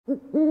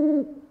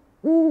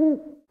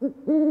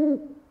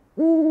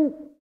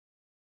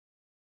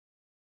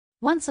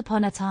Once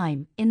upon a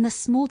time, in the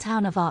small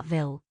town of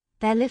Artville,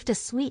 there lived a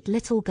sweet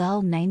little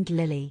girl named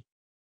Lily.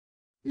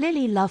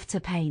 Lily loved to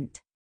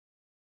paint.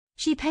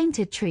 She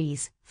painted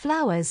trees,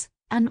 flowers,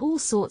 and all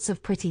sorts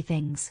of pretty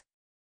things.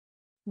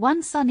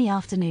 One sunny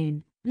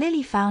afternoon,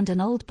 Lily found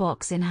an old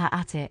box in her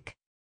attic.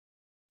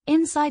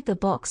 Inside the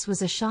box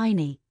was a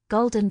shiny,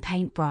 golden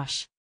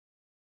paintbrush.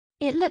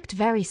 It looked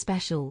very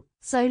special,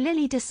 so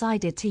Lily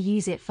decided to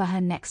use it for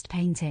her next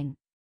painting.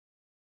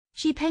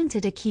 She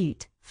painted a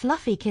cute,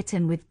 fluffy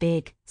kitten with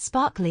big,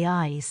 sparkly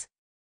eyes.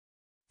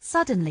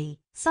 Suddenly,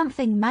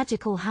 something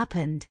magical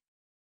happened.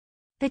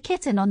 The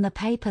kitten on the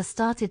paper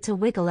started to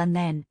wiggle and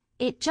then,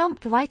 it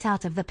jumped right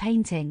out of the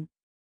painting.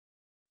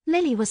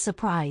 Lily was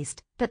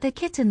surprised, but the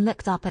kitten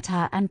looked up at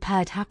her and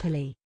purred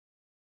happily.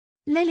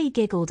 Lily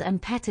giggled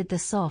and petted the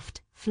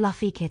soft,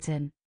 fluffy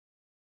kitten.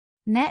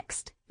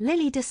 Next,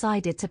 Lily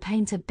decided to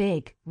paint a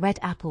big, red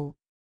apple.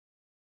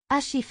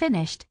 As she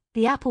finished,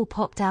 the apple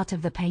popped out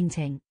of the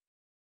painting.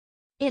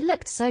 It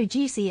looked so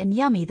juicy and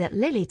yummy that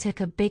Lily took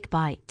a big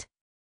bite.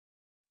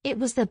 It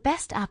was the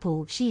best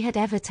apple she had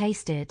ever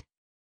tasted.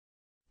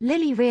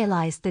 Lily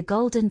realized the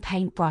golden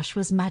paintbrush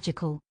was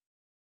magical.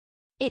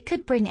 It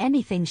could bring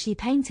anything she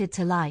painted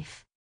to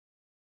life.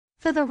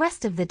 For the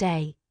rest of the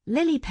day,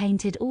 Lily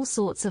painted all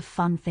sorts of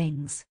fun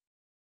things.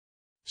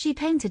 She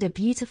painted a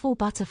beautiful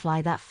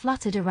butterfly that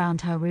fluttered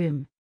around her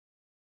room.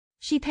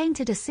 She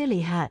painted a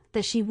silly hat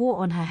that she wore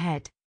on her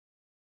head.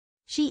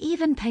 She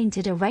even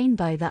painted a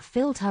rainbow that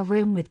filled her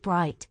room with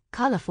bright,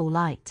 colorful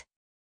light.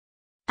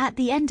 At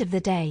the end of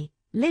the day,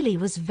 Lily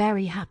was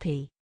very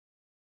happy.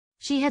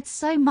 She had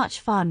so much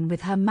fun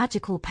with her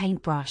magical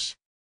paintbrush.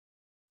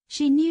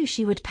 She knew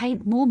she would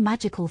paint more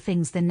magical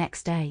things the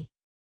next day.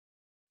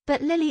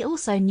 But Lily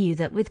also knew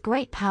that with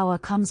great power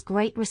comes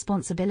great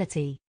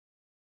responsibility.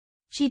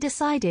 She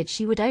decided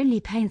she would only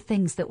paint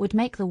things that would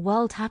make the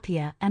world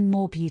happier and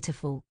more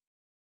beautiful.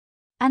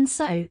 And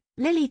so,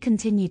 Lily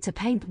continued to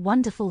paint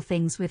wonderful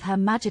things with her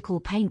magical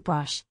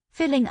paintbrush,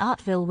 filling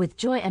Artville with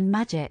joy and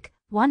magic,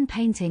 one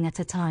painting at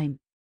a time.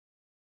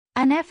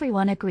 And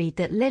everyone agreed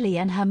that Lily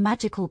and her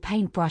magical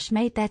paintbrush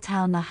made their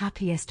town the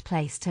happiest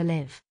place to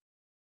live.